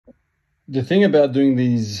The thing about doing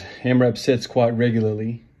these AMRAP sets quite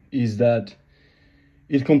regularly is that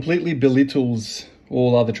it completely belittles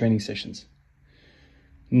all other training sessions.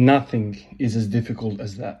 Nothing is as difficult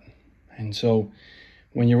as that. And so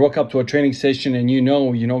when you rock up to a training session and you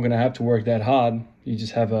know you're not going to have to work that hard, you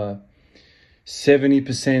just have a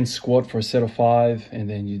 70% squat for a set of 5, and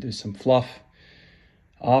then you do some fluff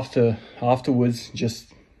afterwards,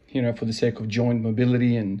 just, for the sake of joint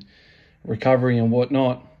mobility and recovery and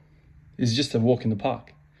whatnot, is just a walk in the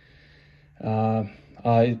park.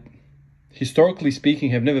 I, historically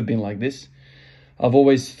speaking, have never been like this. I've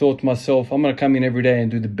always thought to myself, I'm going to come in every day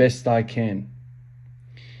and do the best I can.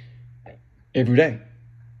 Every day.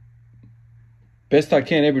 Best I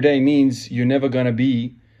can every day means you're never going to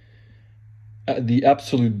be at the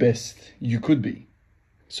absolute best you could be.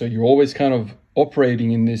 So you're always kind of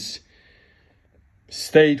operating in this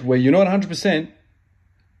state where you're not 100%,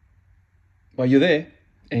 but you're there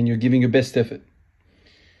and you're giving your best effort.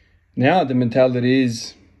 Now the mentality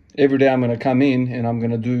is every day I'm going to come in and I'm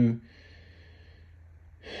going to do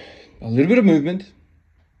a little bit of movement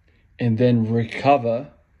and then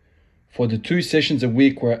recover for the 2 sessions a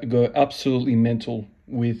week where I go absolutely mental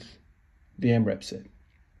with the AMRAP set.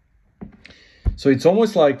 So it's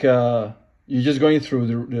almost like you're just going through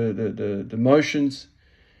the motions.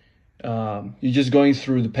 You're just going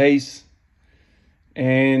through the pace,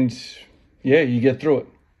 and you get through it.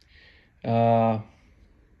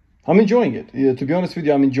 I'm enjoying it. To be honest with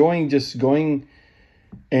you, I'm enjoying just going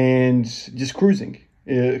and just cruising.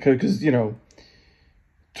 Because,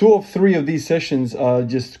 2 of 3 of these sessions are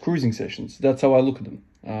just cruising sessions. That's how I look at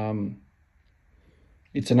them.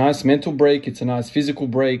 It's a nice mental break. It's a nice physical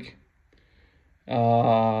break.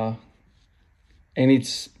 And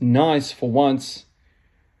it's nice for once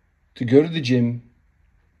to go to the gym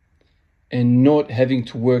and not having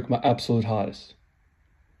to work my absolute hardest.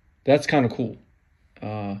 That's kind of cool.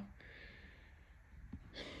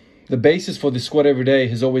 The basis for the squat every day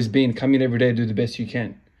has always been come in every day, do the best you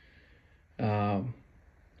can.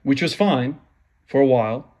 Which was fine for a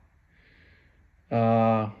while.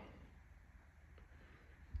 But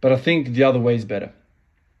I think the other way is better.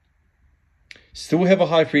 Still have a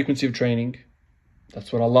high frequency of training.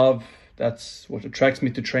 That's what I love. That's what attracts me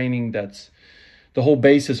to training. That's the whole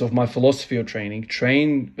basis of my philosophy of training.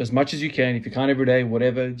 Train as much as you can. If you can't every day,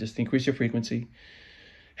 whatever, just increase your frequency.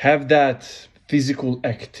 Have that physical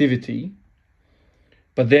activity,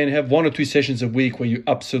 but then have 1 or 2 sessions a week where you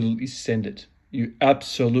absolutely send it. You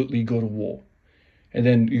absolutely go to war. And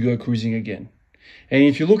then you go cruising again. And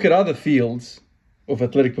if you look at other fields of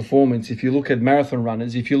athletic performance, if you look at marathon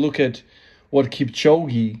runners, if you look at what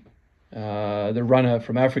Kipchoge, the runner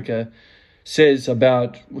from Africa, says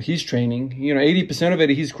about his training, 80% of it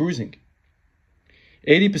he's cruising.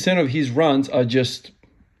 80% of his runs are just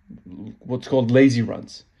what's called lazy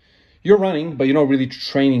runs. You're running, but you're not really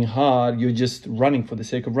training hard. You're just running for the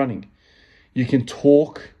sake of running. You can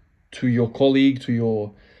talk to your colleague, to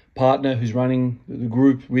your partner who's running the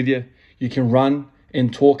group with you. You can run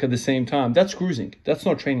and talk at the same time. That's cruising. That's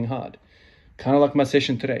not training hard. Kind of like my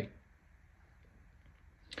session today.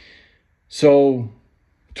 So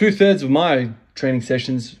 2/3 of my training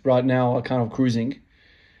sessions right now are kind of cruising.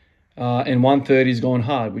 And 1/3 is going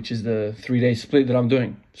hard, which is the 3-day split that I'm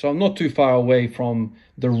doing. So I'm not too far away from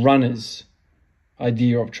the runner's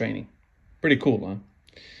idea of training. Pretty cool, huh?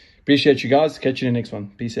 Appreciate you guys. Catch you in the next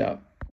one. Peace out.